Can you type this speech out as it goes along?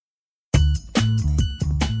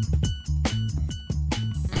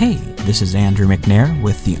Hey, this is Andrew McNair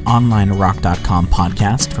with the OnlineRock.com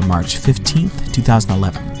podcast for March 15th,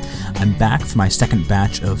 2011. I'm back for my second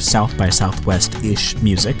batch of South by Southwest-ish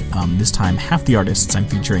music. This time, half the artists I'm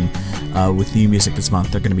featuring with new music this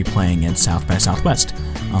month are going to be playing at South by Southwest.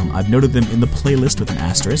 I've noted them in the playlist with an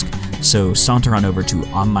asterisk, so saunter on over to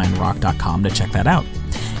OnlineRock.com to check that out.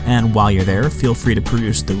 And while you're there, feel free to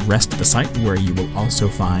peruse the rest of the site, where you will also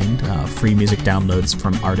find free music downloads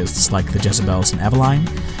from artists like the Jezebels and Eveline,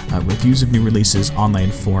 reviews of new releases, online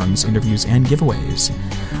forums, interviews, and giveaways.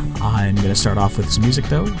 I'm going to start off with some music,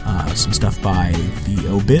 though. Some stuff by the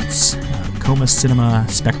Obits, Coma, Cinema,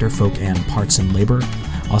 Spectre, Folk, and Parts and Labor.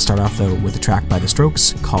 I'll start off, though, with a track by The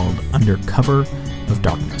Strokes called Under Cover of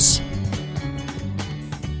Darkness.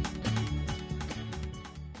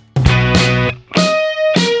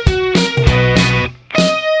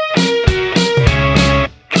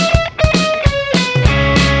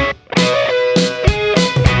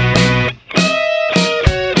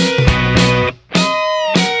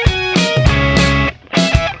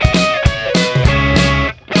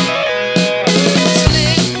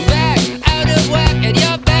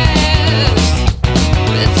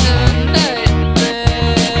 It's a nightmare.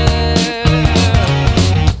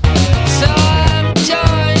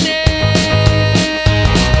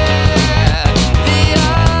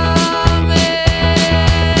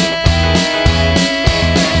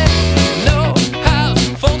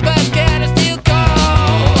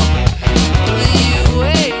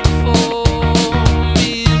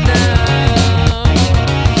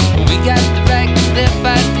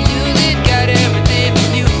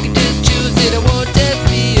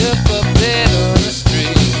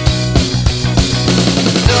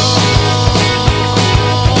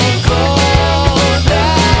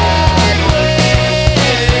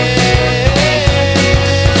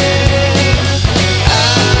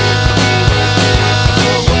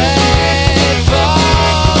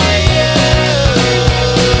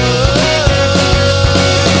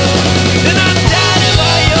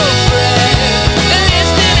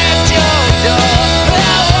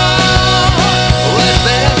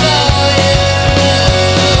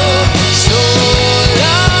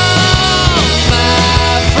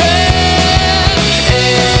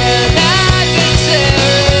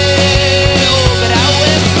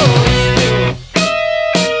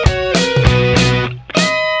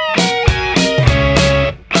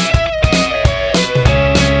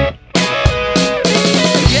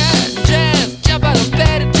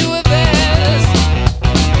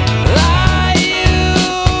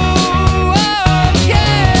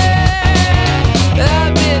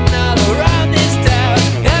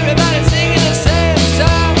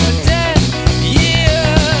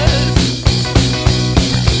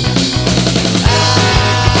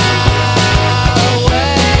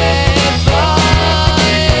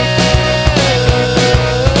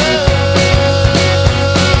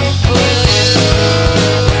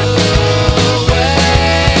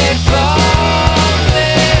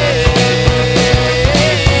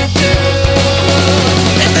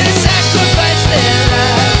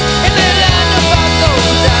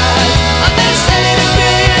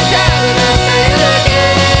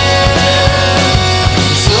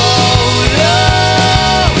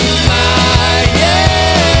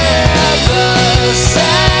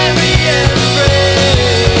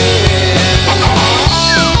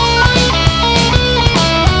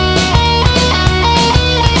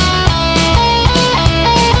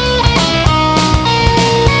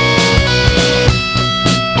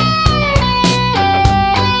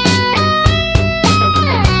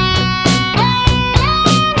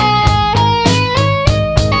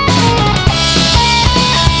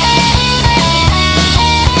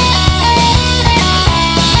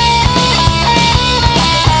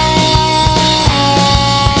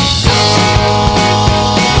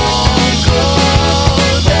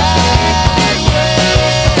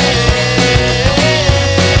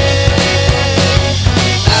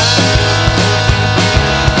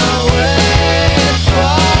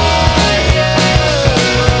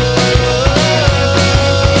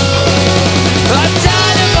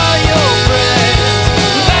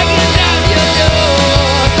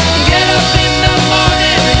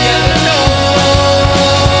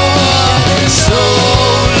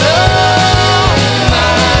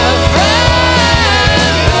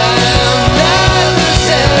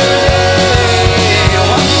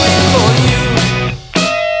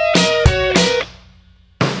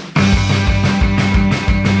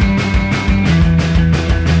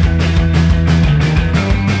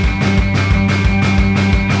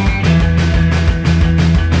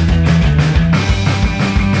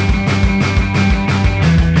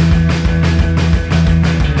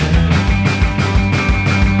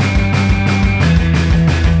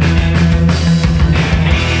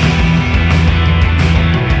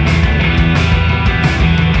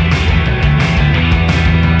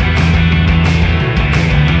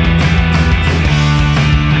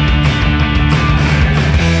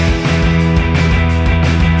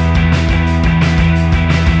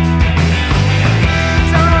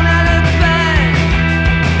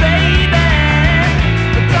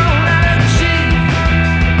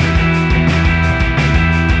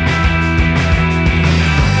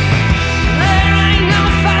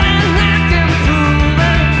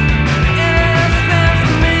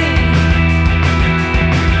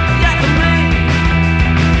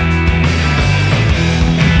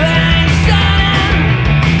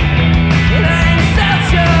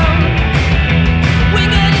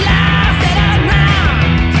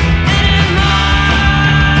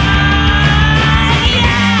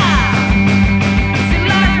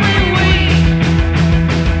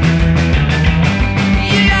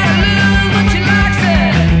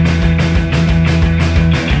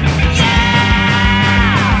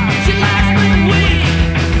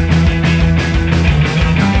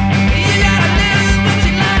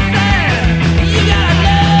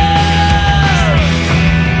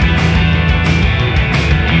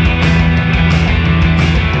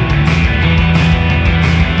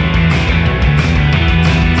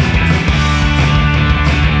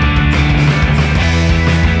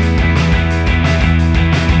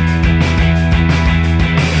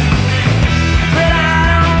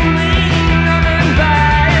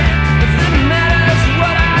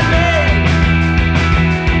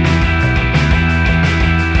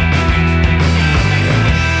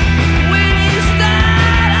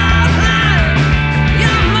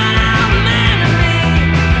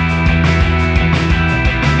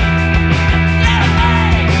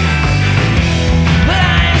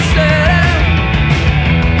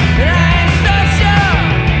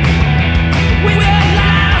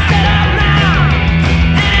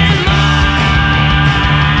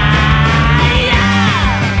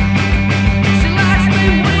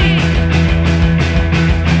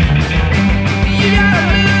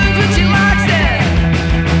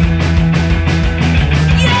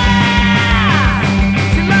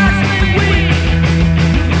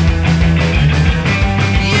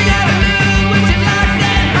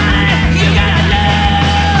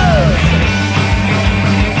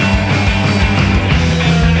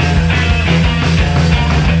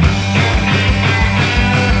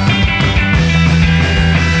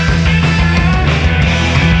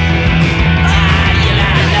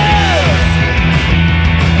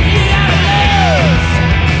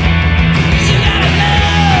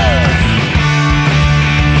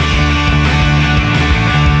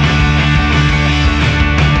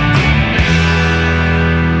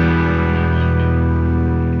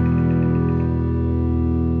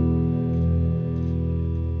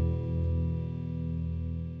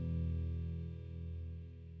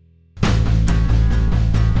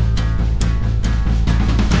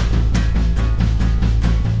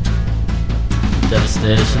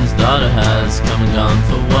 Devastation's daughter has come and gone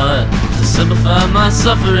for what? To simplify my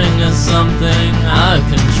suffering as something I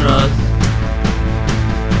can trust.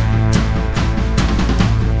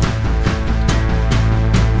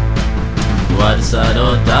 Why decide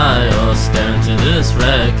or die or stare into this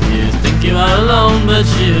wreck? You think you are alone, but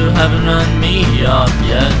you haven't run me off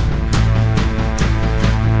yet.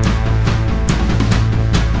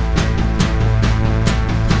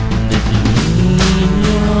 And if you lean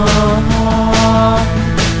your heart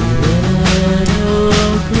a little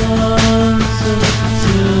closer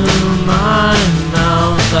to my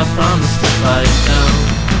mouth, I promise to fight down.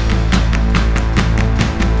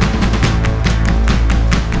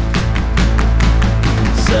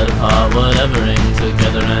 Set apart, whatevering,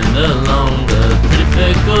 together and alone. The pretty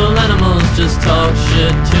fickle animals just talk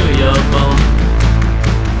shit to your bone.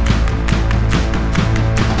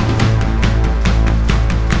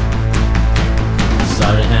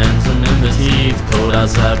 Sorry hands and ember teeth, cold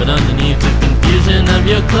outside but underneath the confusion of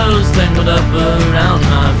your clothes tangled up around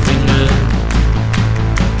my fingers.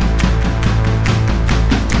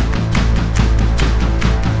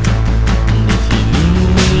 And if you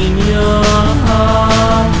lean your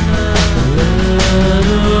heart a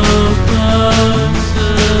little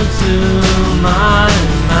closer to my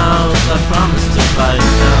mouth, I promise to fight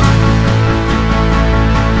down.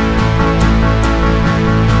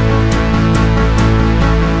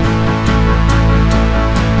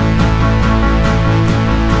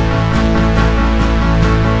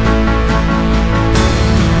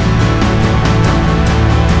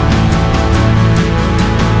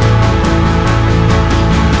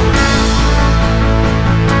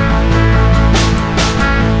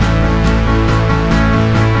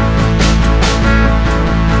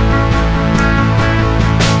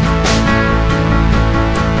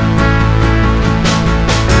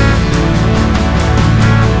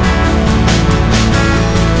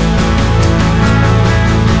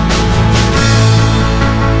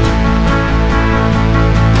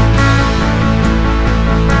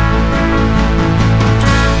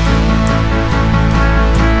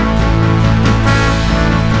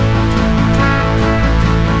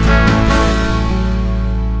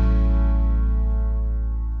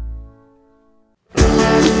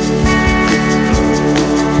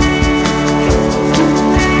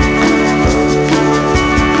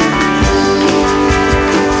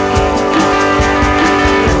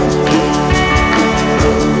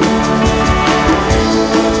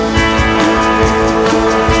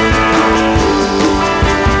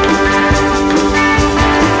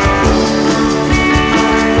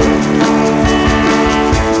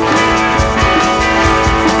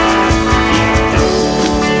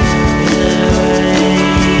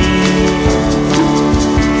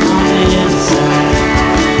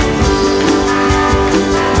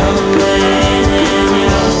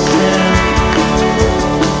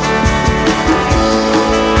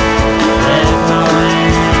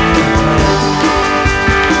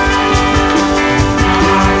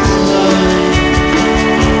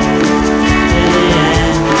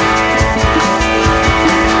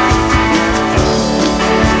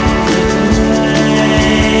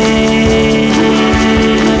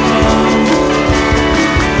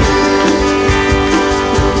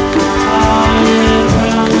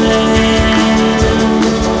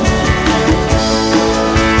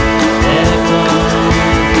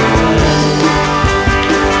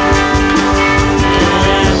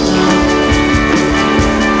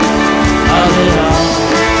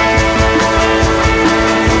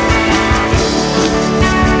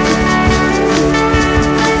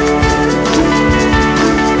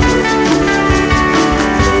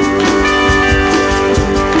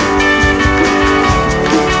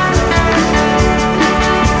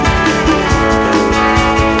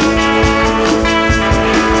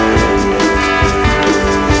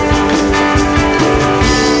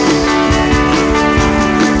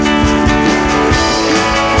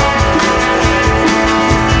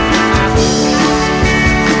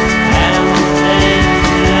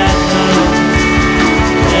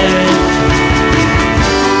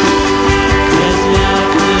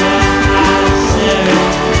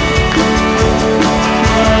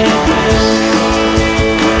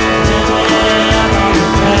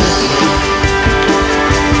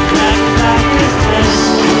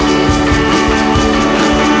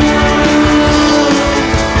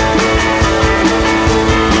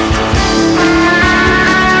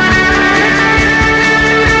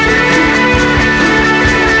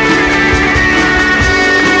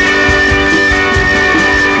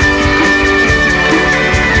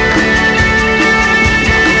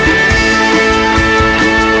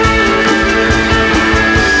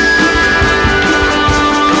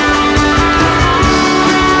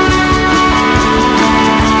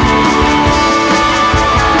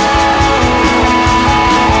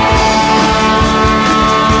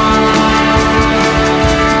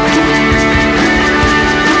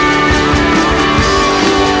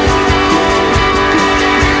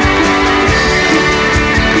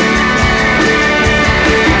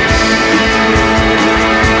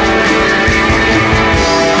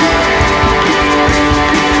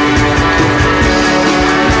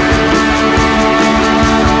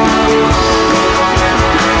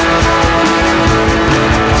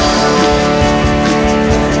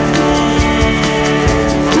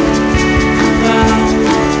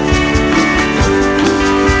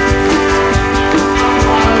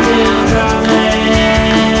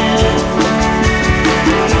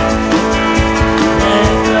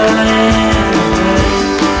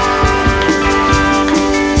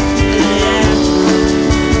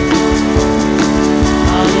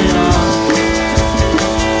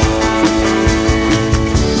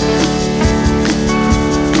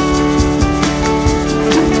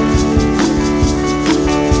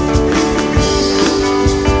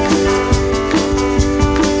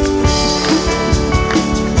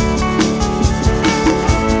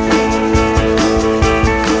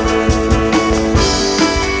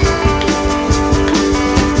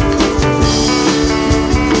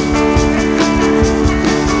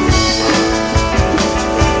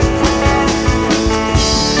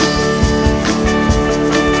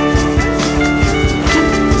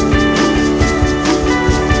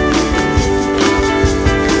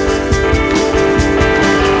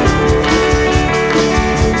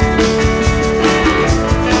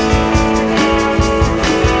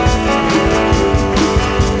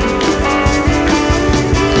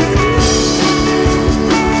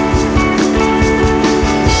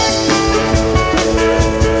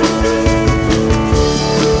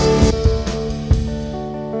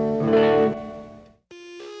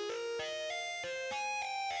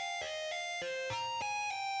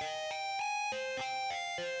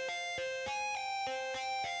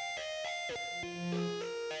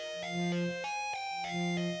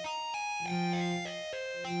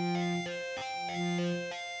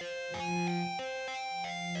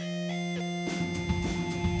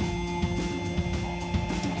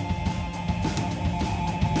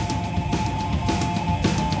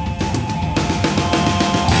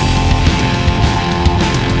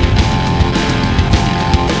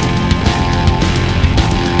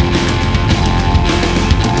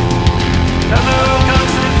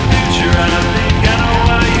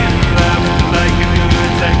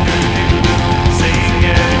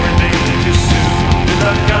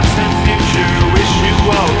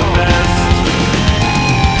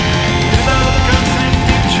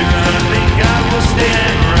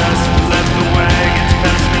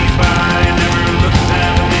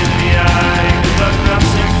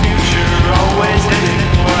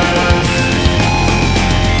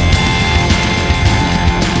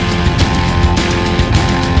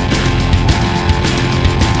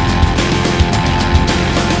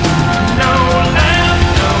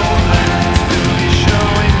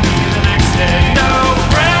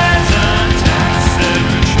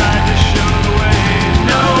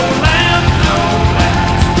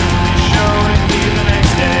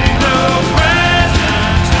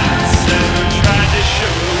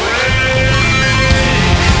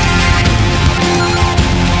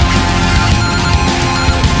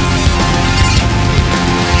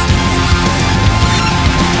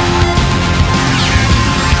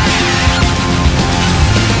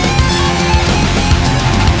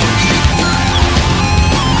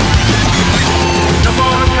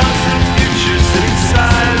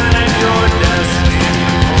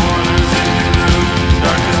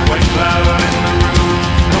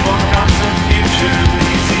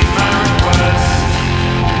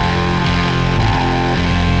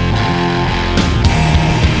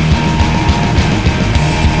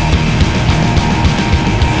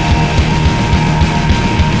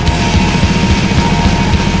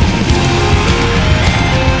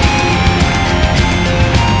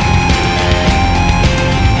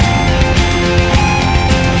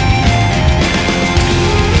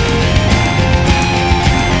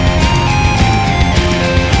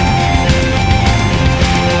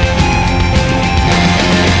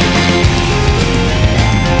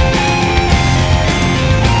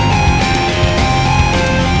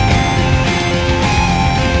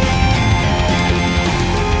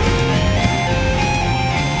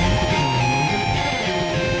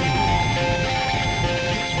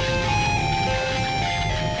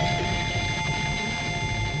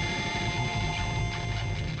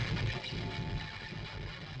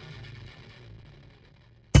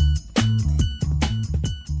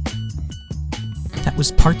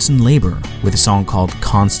 was Parts and Labor with a song called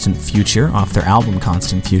Constant Future off their album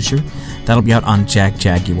Constant Future. That'll be out on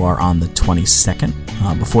Jagjaguwar on the 22nd.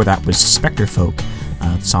 Before that was Spectre Folk,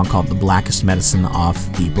 a song called The Blackest Medicine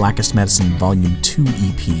off the Blackest Medicine Volume 2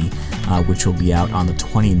 EP, which will be out on the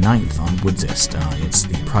 29th on Woodsist. It's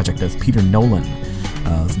the project of Peter Nolan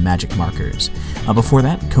of Magic Markers. Before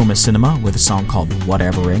that, Coma Cinema with a song called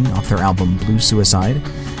Whatevering off their album Blue Suicide.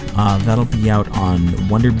 That'll be out on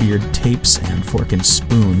Wonderbeard Tapes and Fork and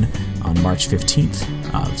Spoon on March 15th,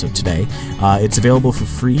 so today. It's available for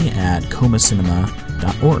free at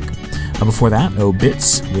comacinema.org. Before that,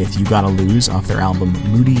 Obits with You Gotta Lose off their album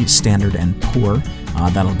Moody, Standard, and Poor.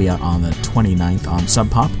 That'll be out on the 29th on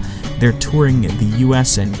Sub Pop. They're touring the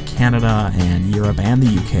US and Canada and Europe and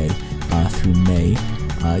the UK through May.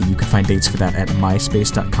 You can find dates for that at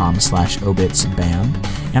myspace.com/obitsband.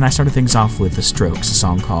 And I started things off with The Strokes, a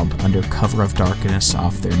song called Under Cover of Darkness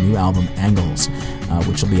off their new album Angles,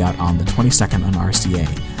 which will be out on the 22nd on RCA.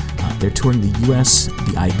 They're touring the US,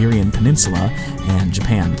 the Iberian Peninsula, and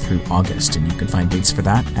Japan through August, and you can find dates for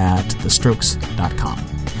that at thestrokes.com.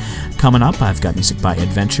 Coming up, I've got music by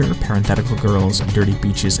Adventure, Parenthetical Girls, Dirty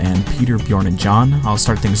Beaches, and Peter, Bjorn, and John. I'll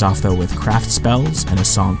start things off, though, with Craft Spells and a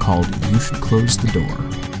song called You Should Close the Door.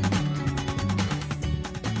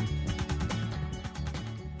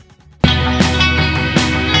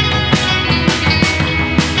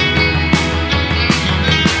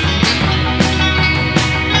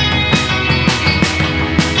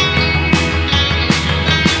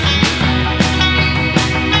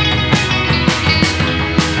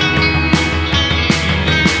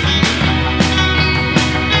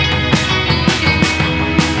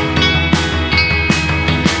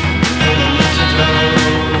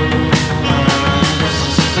 Go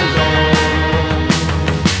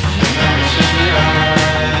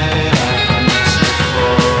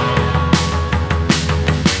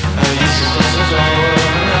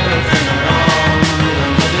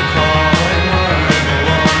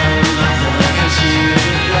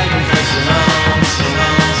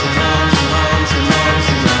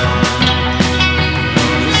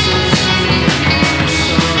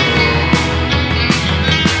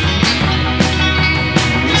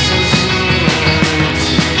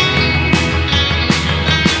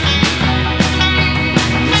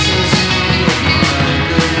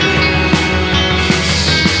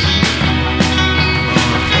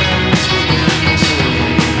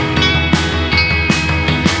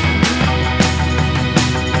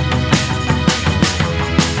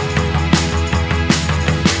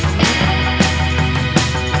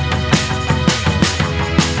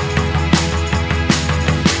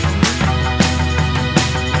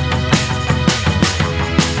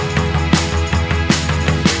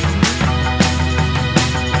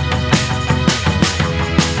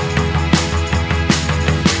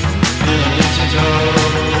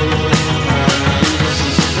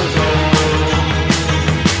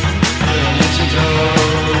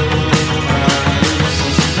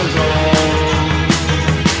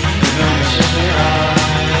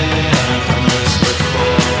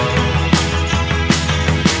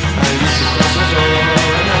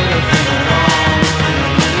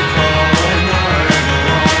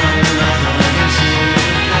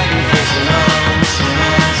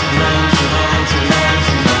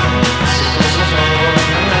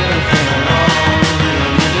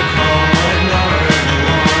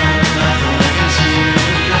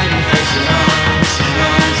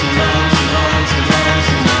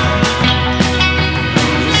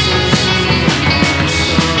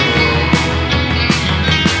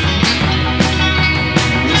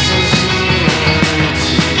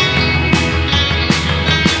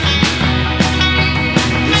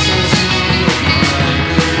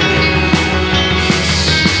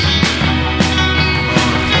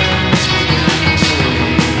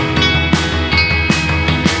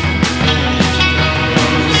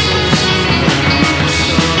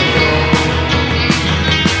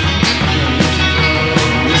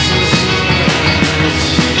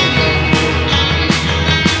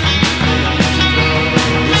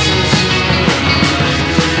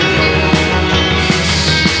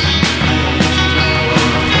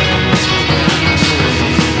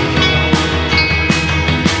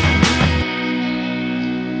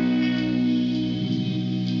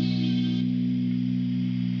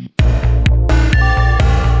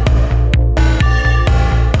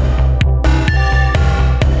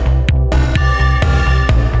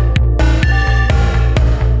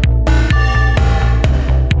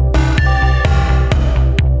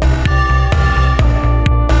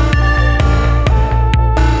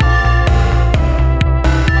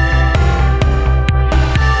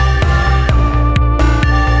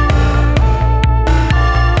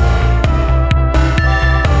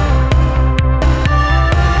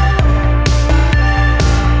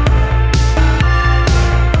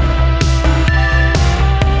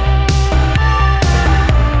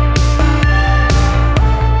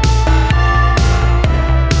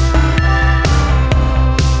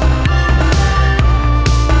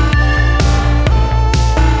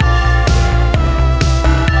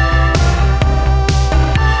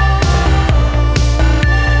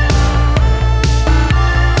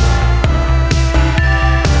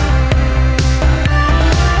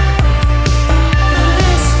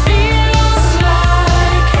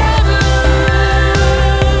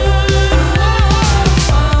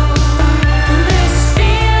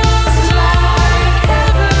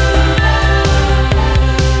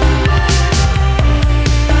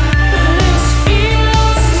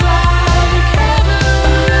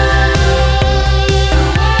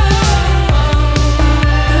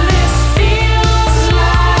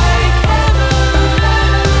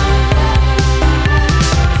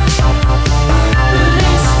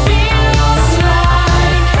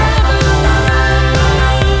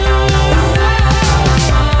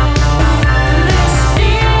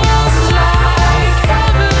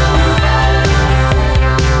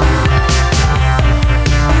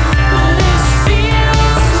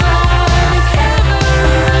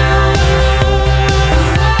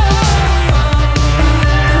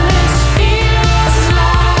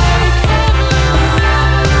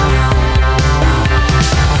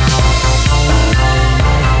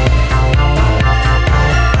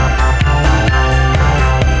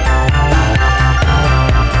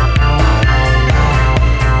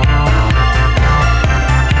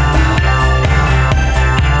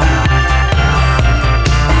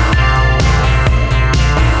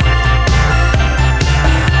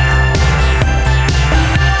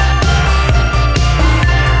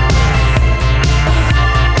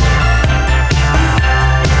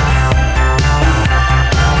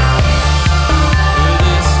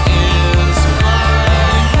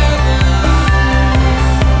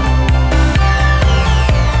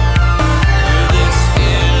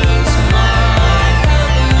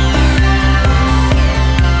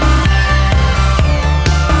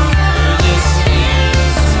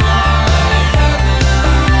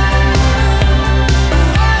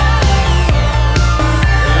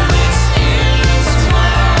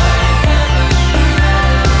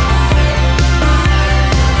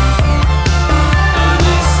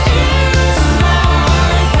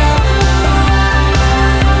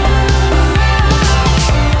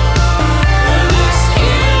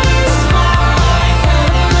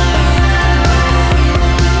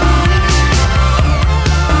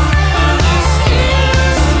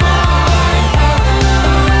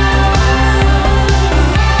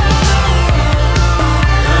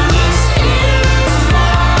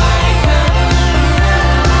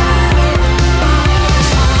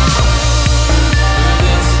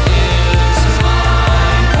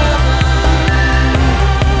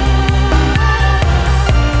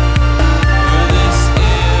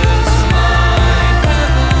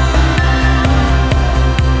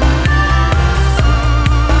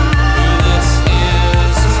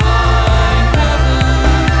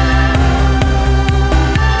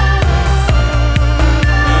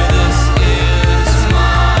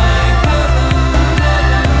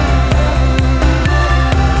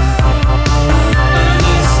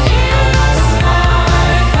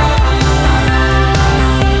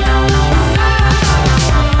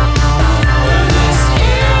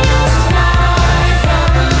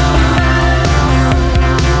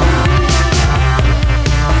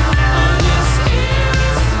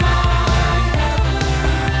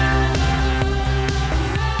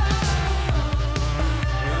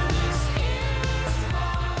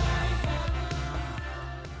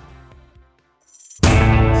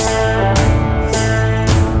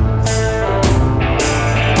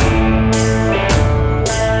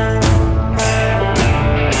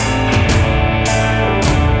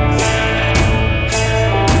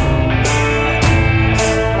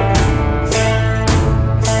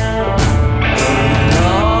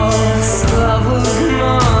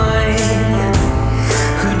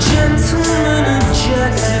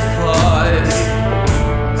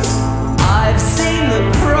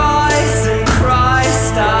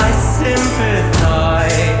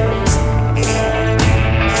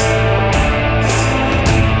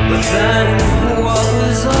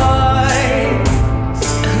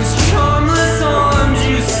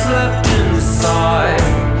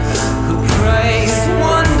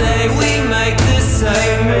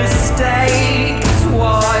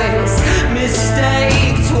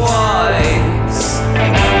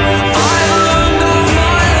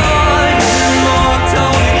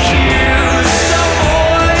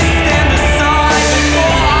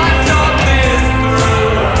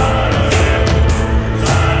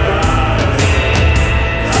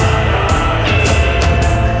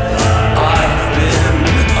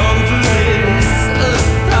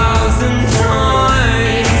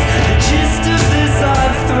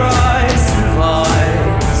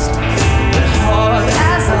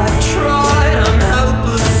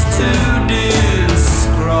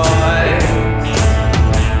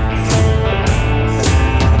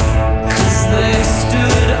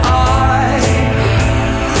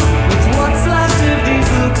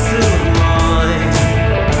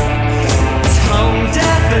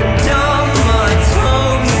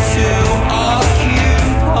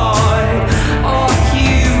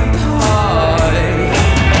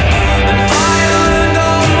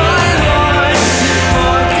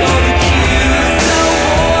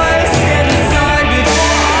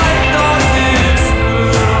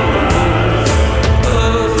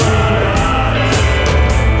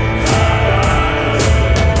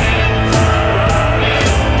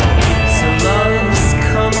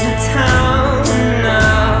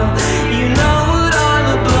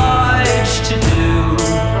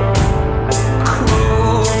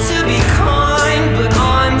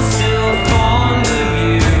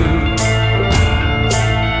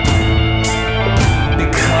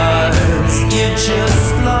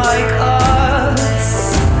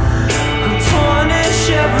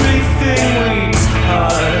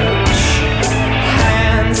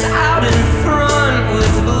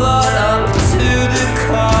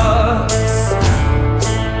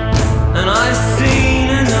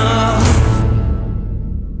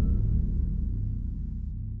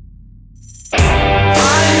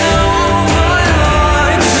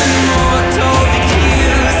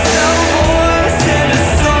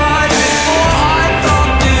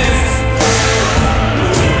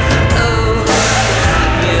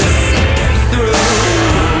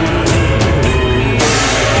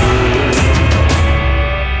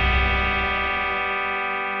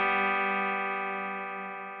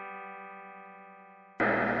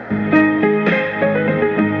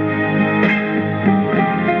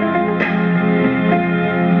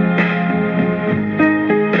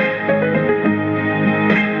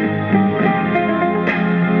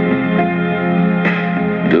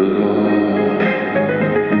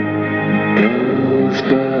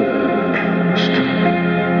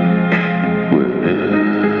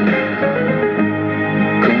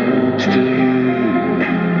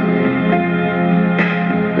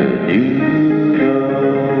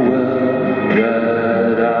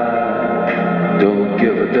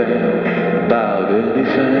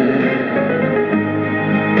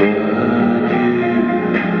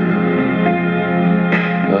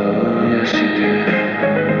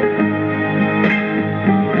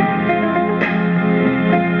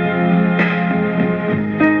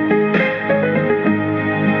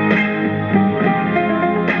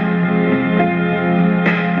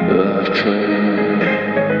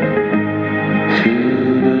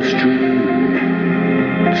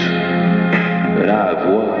I've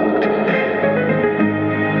walked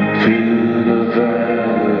through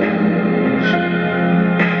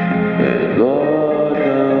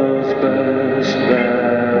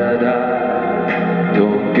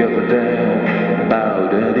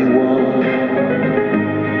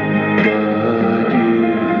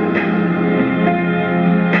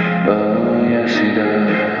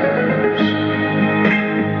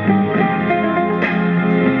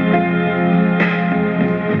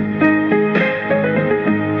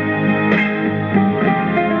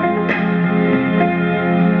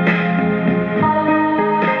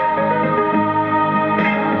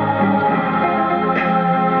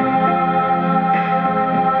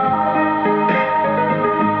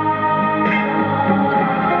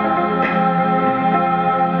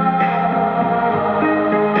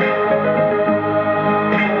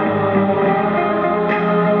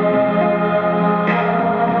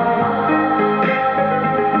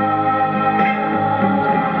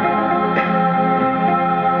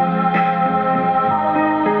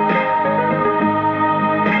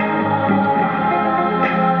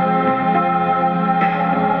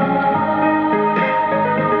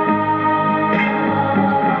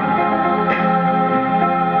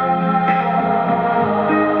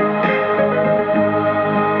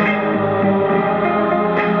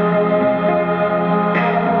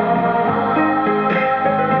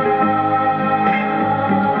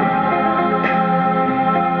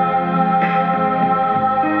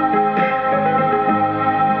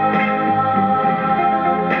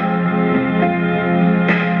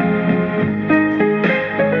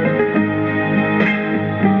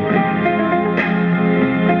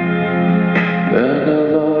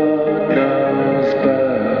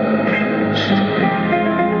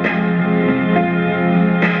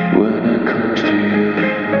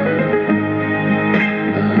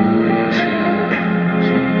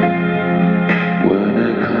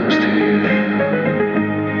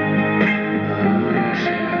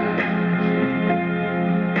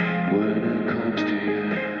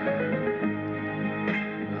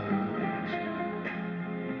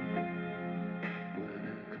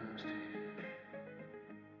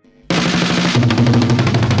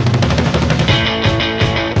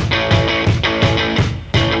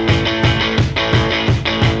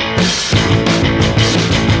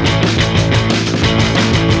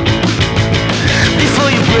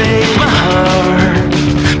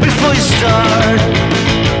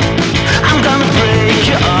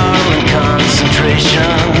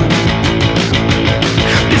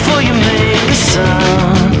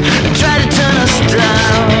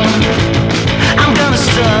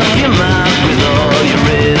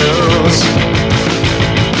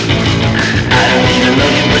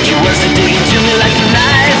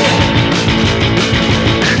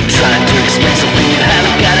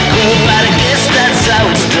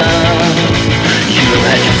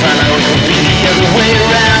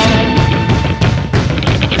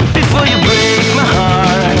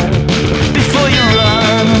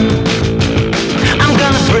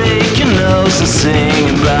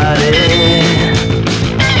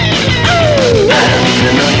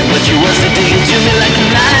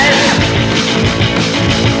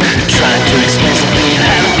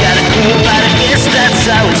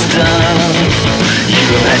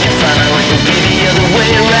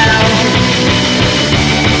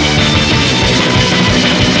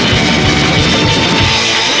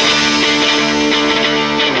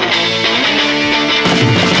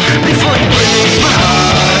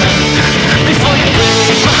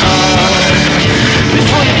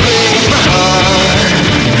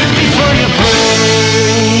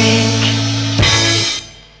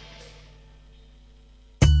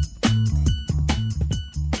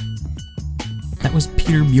That was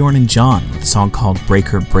Peter, Bjorn, and John with a song called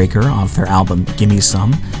Breaker Breaker off their album Gimme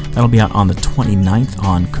Some. That'll be out on the 29th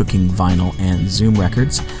on Cooking Vinyl and Zoom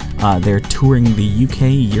Records. They're touring the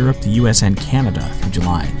UK, Europe, the US, and Canada through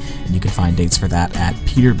July. And you can find dates for that at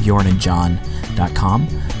peterbjornandjohn.com.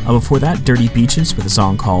 Before that, Dirty Beaches with a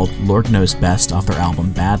song called Lord Knows Best off their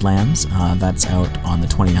album Badlands. That's out on the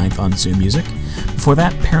 29th on Zoom Music. Before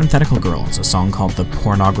that, Parenthetical Girls, a song called The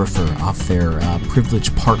Pornographer off their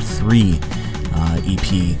Privilege Part 3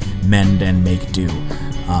 EP, Mend and Make Do.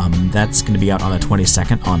 That's going to be out on the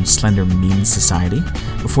 22nd on Slender Mean Society.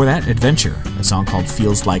 Before that, Adventure, a song called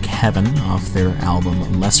Feels Like Heaven off their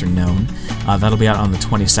album Lesser Known. That'll be out on the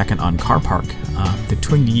 22nd on Carpark. They're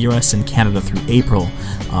touring the US and Canada through April,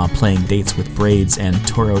 playing dates with Braids and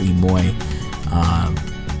Toro y Moi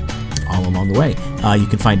all along the way. You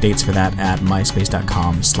can find dates for that at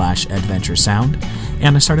myspace.com/adventuresound.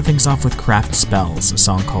 And I started things off with Craft Spells, a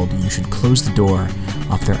song called You Should Close the Door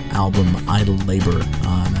off their album Idle Labor.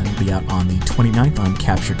 That'll be out on the 29th on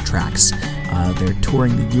Captured Tracks. They're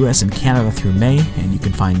touring the US and Canada through May, and you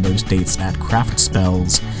can find those dates at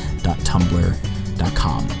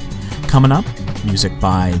craftspells.tumblr.com. Coming up, music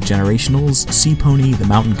by Generationals, Seapony, The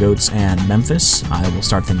Mountain Goats, and Memphis. I will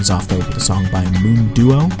start things off, though, with a song by Moon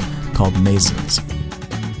Duo called Mazes.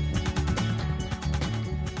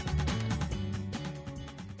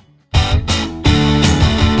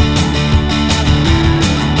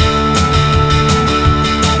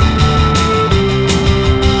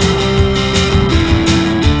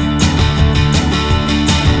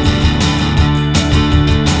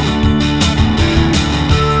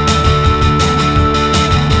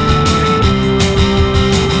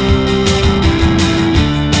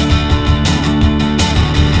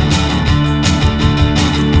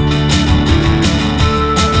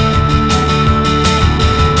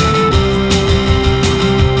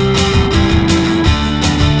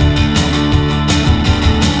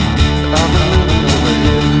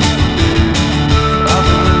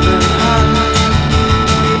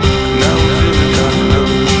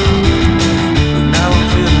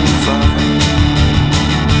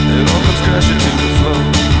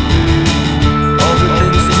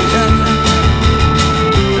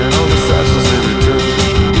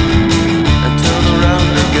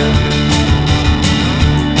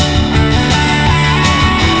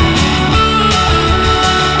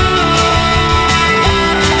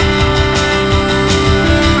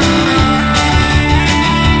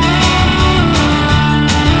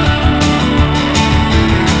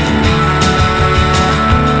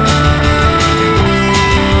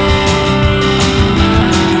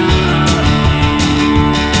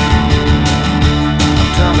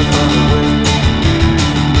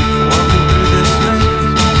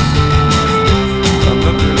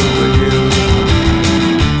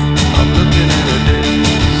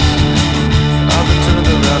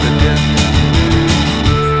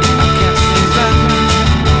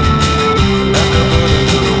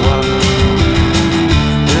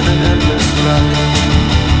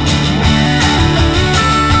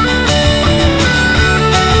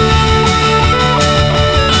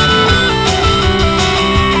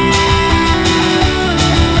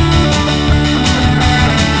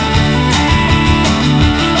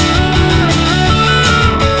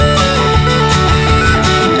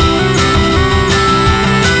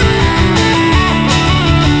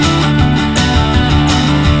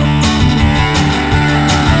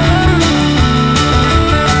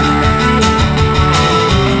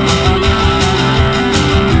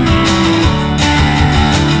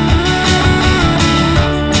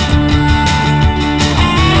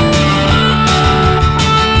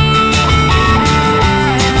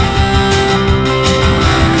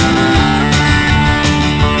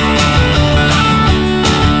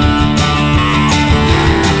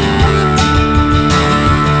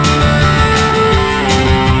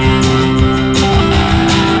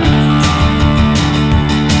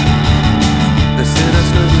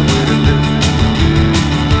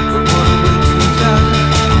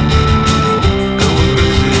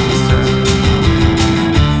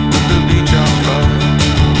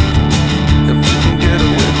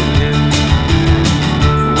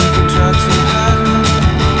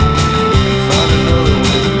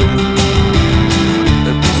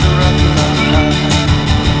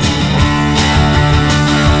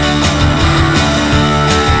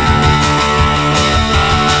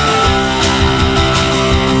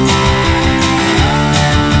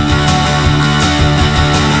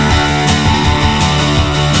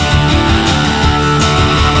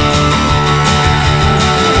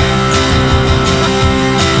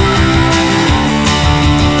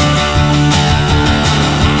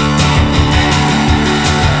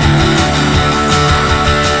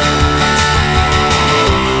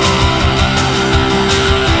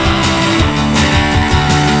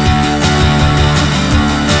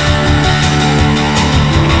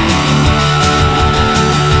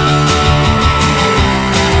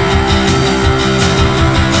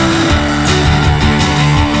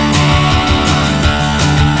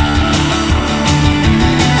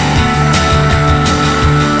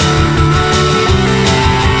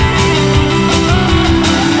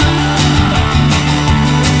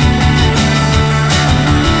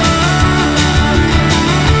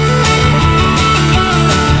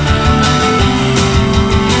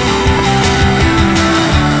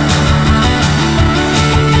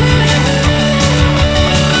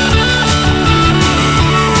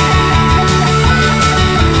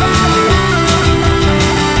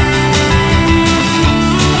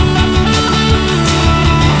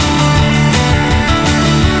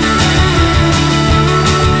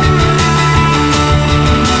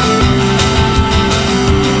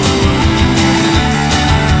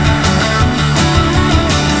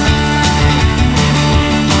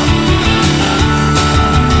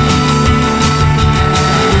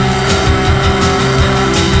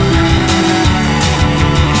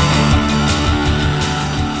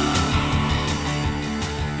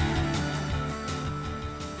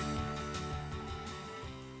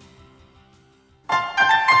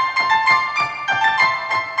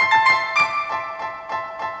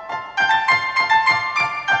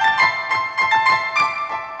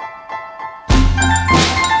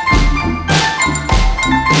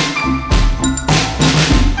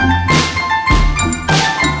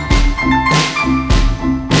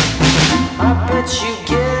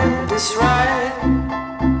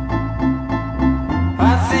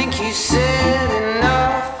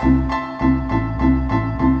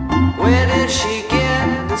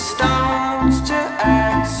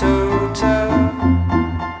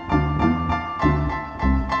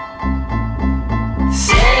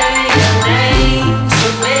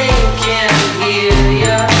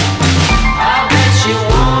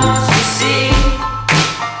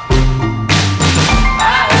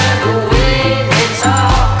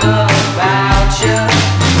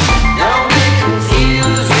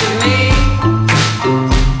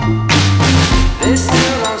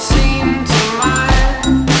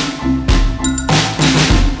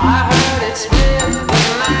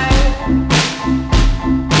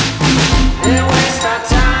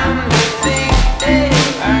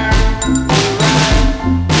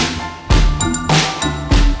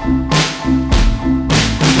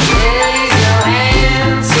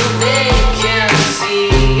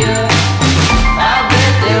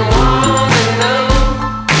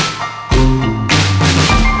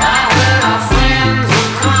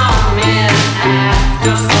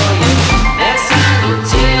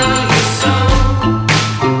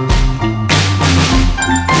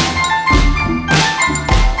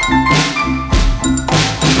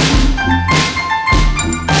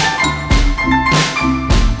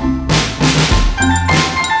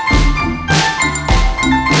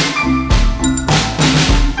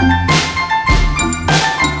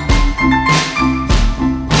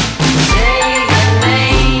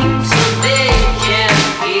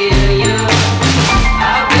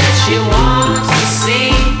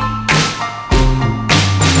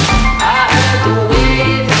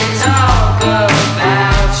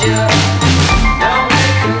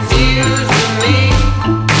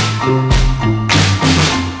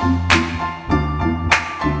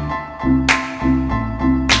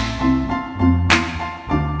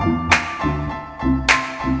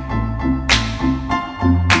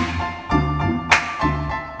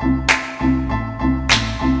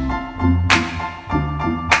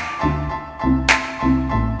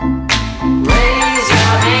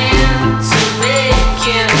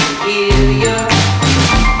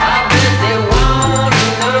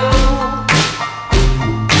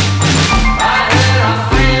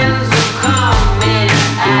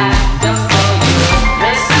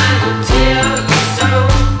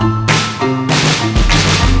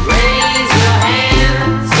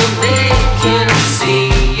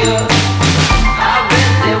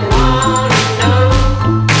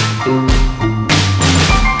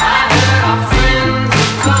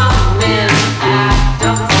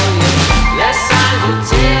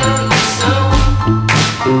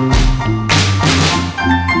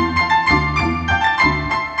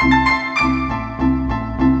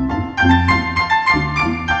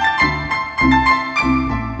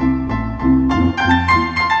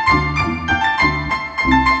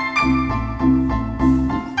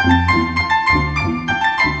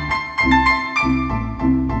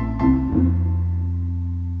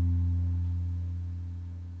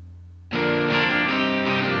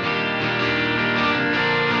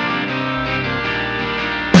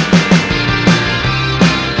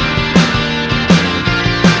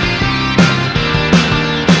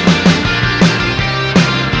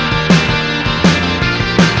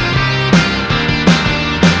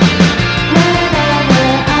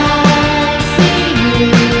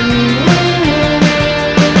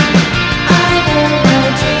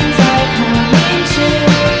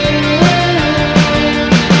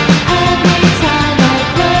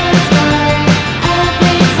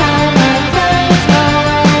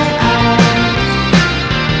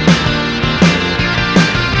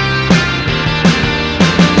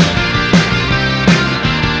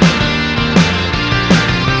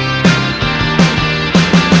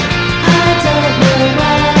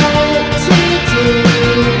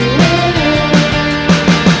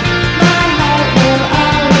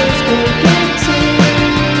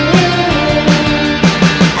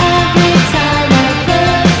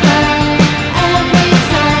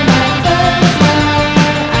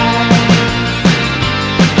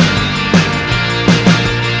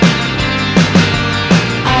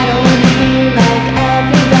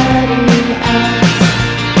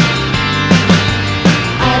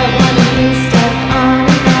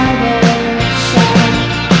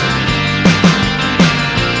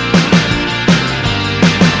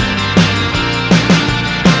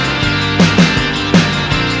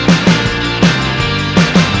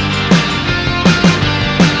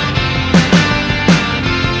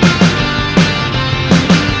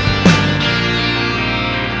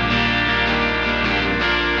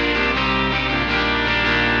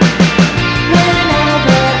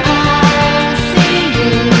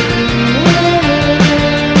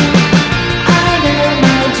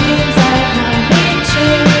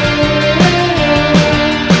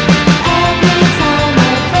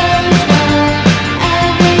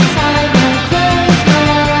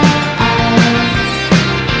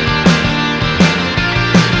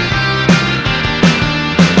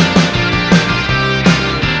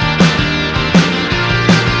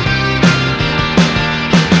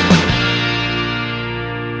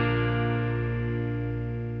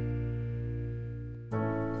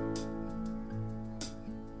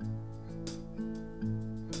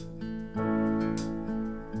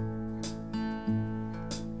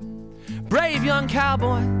 Brave young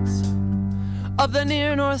cowboys of the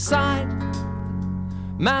near north side,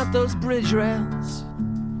 mount those bridge rails,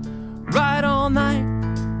 ride all night,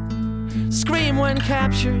 scream when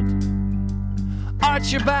captured,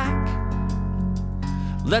 arch your back,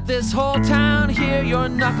 let this whole town hear your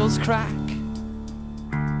knuckles crack.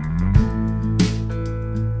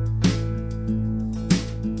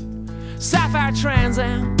 Sapphire Trans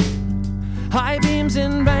Am, high beams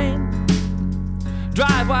in vain,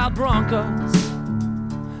 drive wild Broncos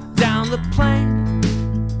down the plain,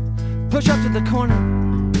 push up to the corner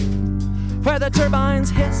where the turbines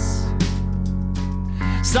hiss.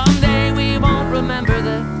 Someday we won't remember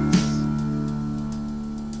this.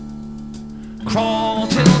 Crawl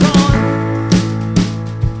till dawn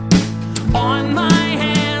on my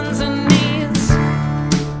hands and knees.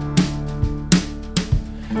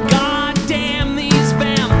 God damn these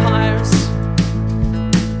vampires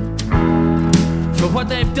for what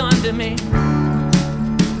they've done to me.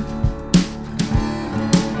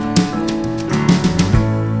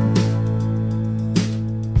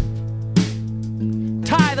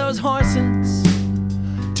 Tie those horses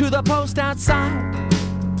to the post outside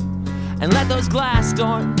and let those glass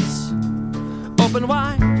doors open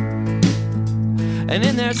wide, and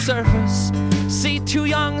in their surface see two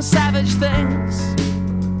young savage things,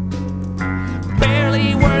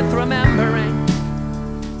 barely worth remembering.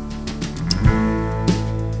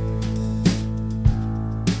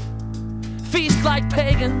 Feast like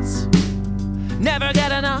pagans, never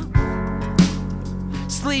get enough,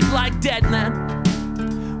 sleep like dead men,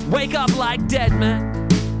 wake up like dead men,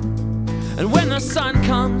 and when the sun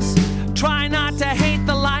comes, try not to hate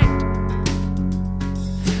the light.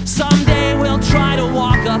 Someday we'll try to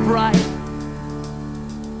walk upright.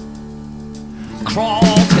 Crawl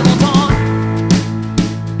till dawn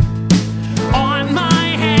on my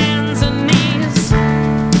hands and knees.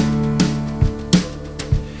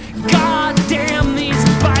 God damn these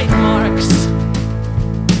bite marks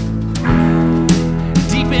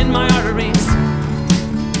deep in my arteries.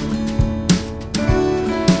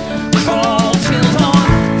 Crawl till dawn.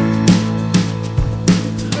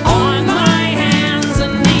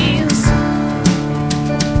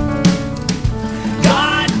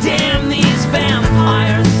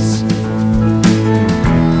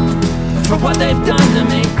 For what they've done to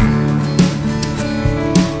me.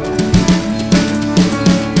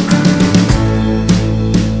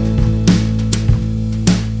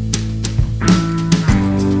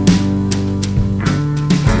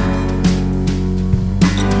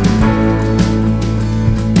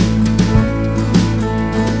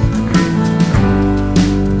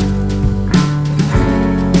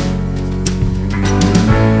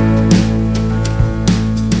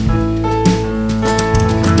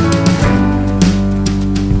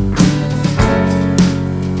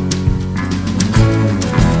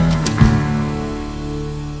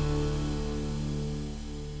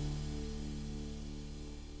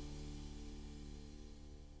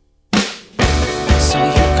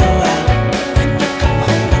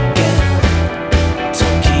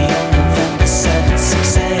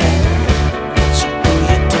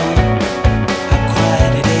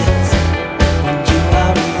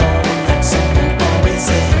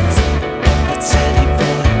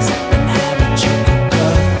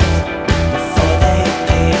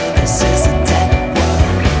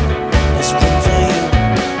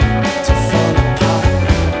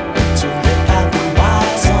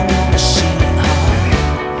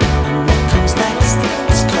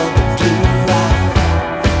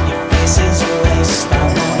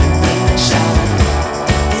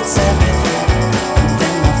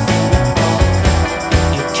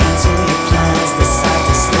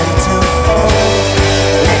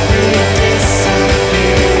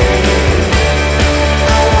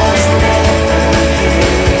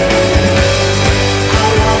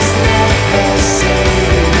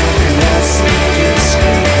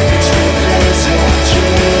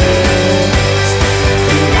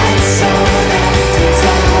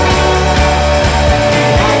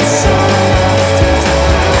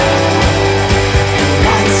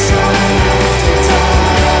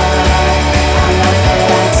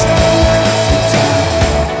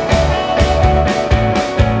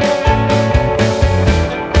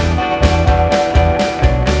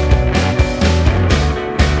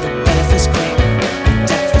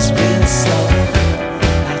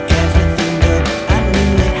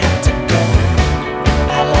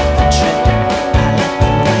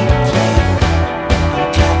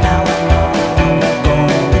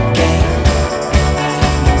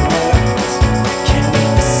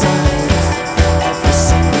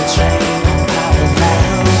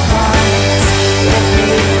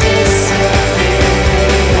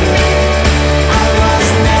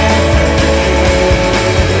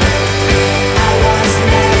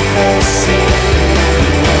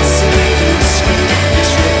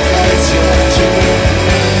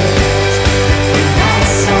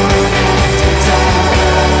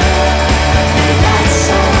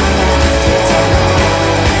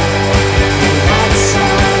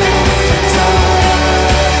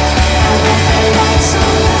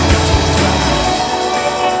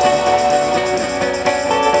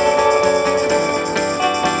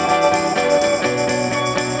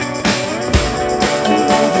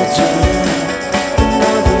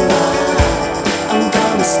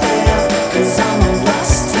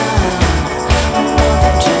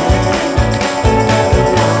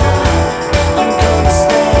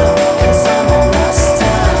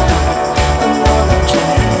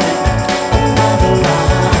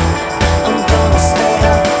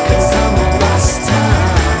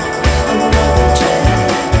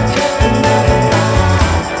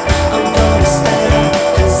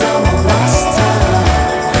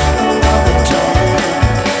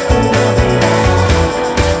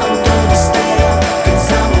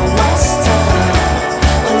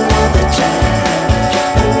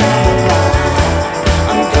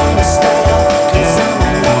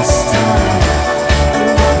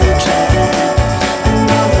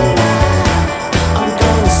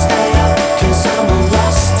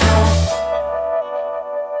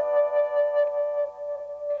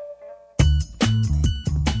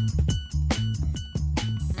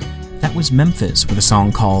 was Memphis with a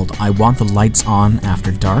song called I Want the Lights On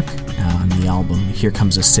After Dark on the album Here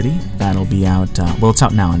Comes a City. That'll be out, it's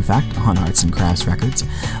out now in fact, on Arts and Crafts Records.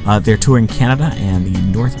 They're touring Canada and the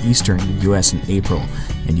northeastern US in April,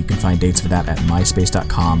 and you can find dates for that at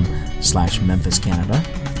myspace.com/Memphis Canada.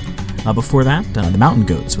 Before that, the Mountain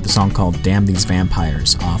Goats with a song called Damn These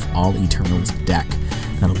Vampires off All Eternal's Deck.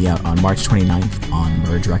 That'll be out on March 29th on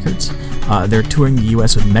Merge Records. They're touring the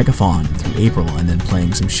US with Megafaun through April and then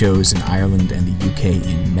playing some shows in Ireland and the UK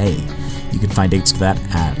in May. You can find dates for that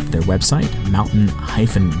at their website,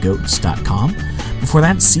 mountain-goats.com. Before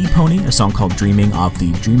that, Seapony, a song called Dreaming off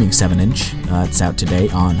the Dreaming 7-inch. It's out today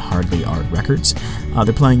on Hardly Art Records.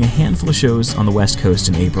 They're playing a handful of shows on the West Coast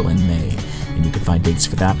in April and May, and you can find dates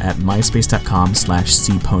for that at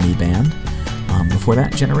myspace.com/seaponyband. Before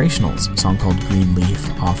that, Generationals, a song called Greenleaf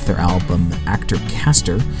off their album Actor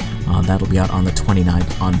Caster. That'll be out on the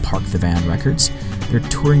 29th on Park the Van Records. They're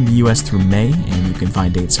touring the US through May, and you can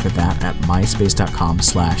find dates for that at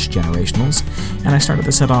myspace.com/generationals. And I started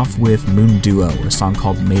the set off with Moon Duo, a song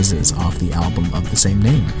called Mazes off the album of the same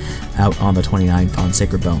name, out on the 29th on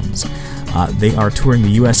Sacred Bones. They are touring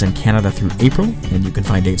the US and Canada through April, and you can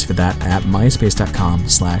find dates for that at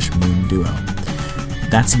myspace.com/moonduo.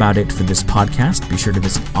 That's about it for this podcast. Be sure to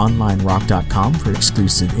visit OnlineRock.com for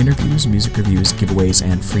exclusive interviews, music reviews, giveaways,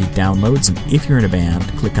 and free downloads. And if you're in a band,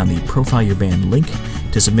 click on the Profile Your Band link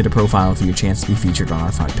to submit a profile for your chance to be featured on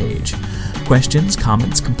our front page. Questions,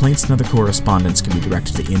 comments, complaints, and other correspondence can be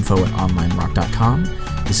directed to info@OnlineRock.com.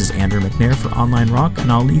 This is Andrew McNair for Online Rock,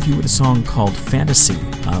 and I'll leave you with a song called Fantasy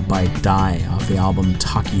by Die off the album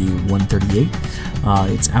TAKI 138.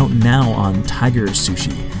 It's out now on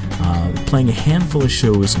Tigersushi. Playing a handful of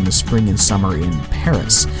shows in the spring and summer in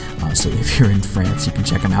Paris. So if you're in France, you can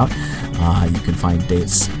check them out. You can find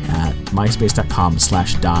dates at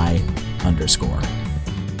myspace.com/die_.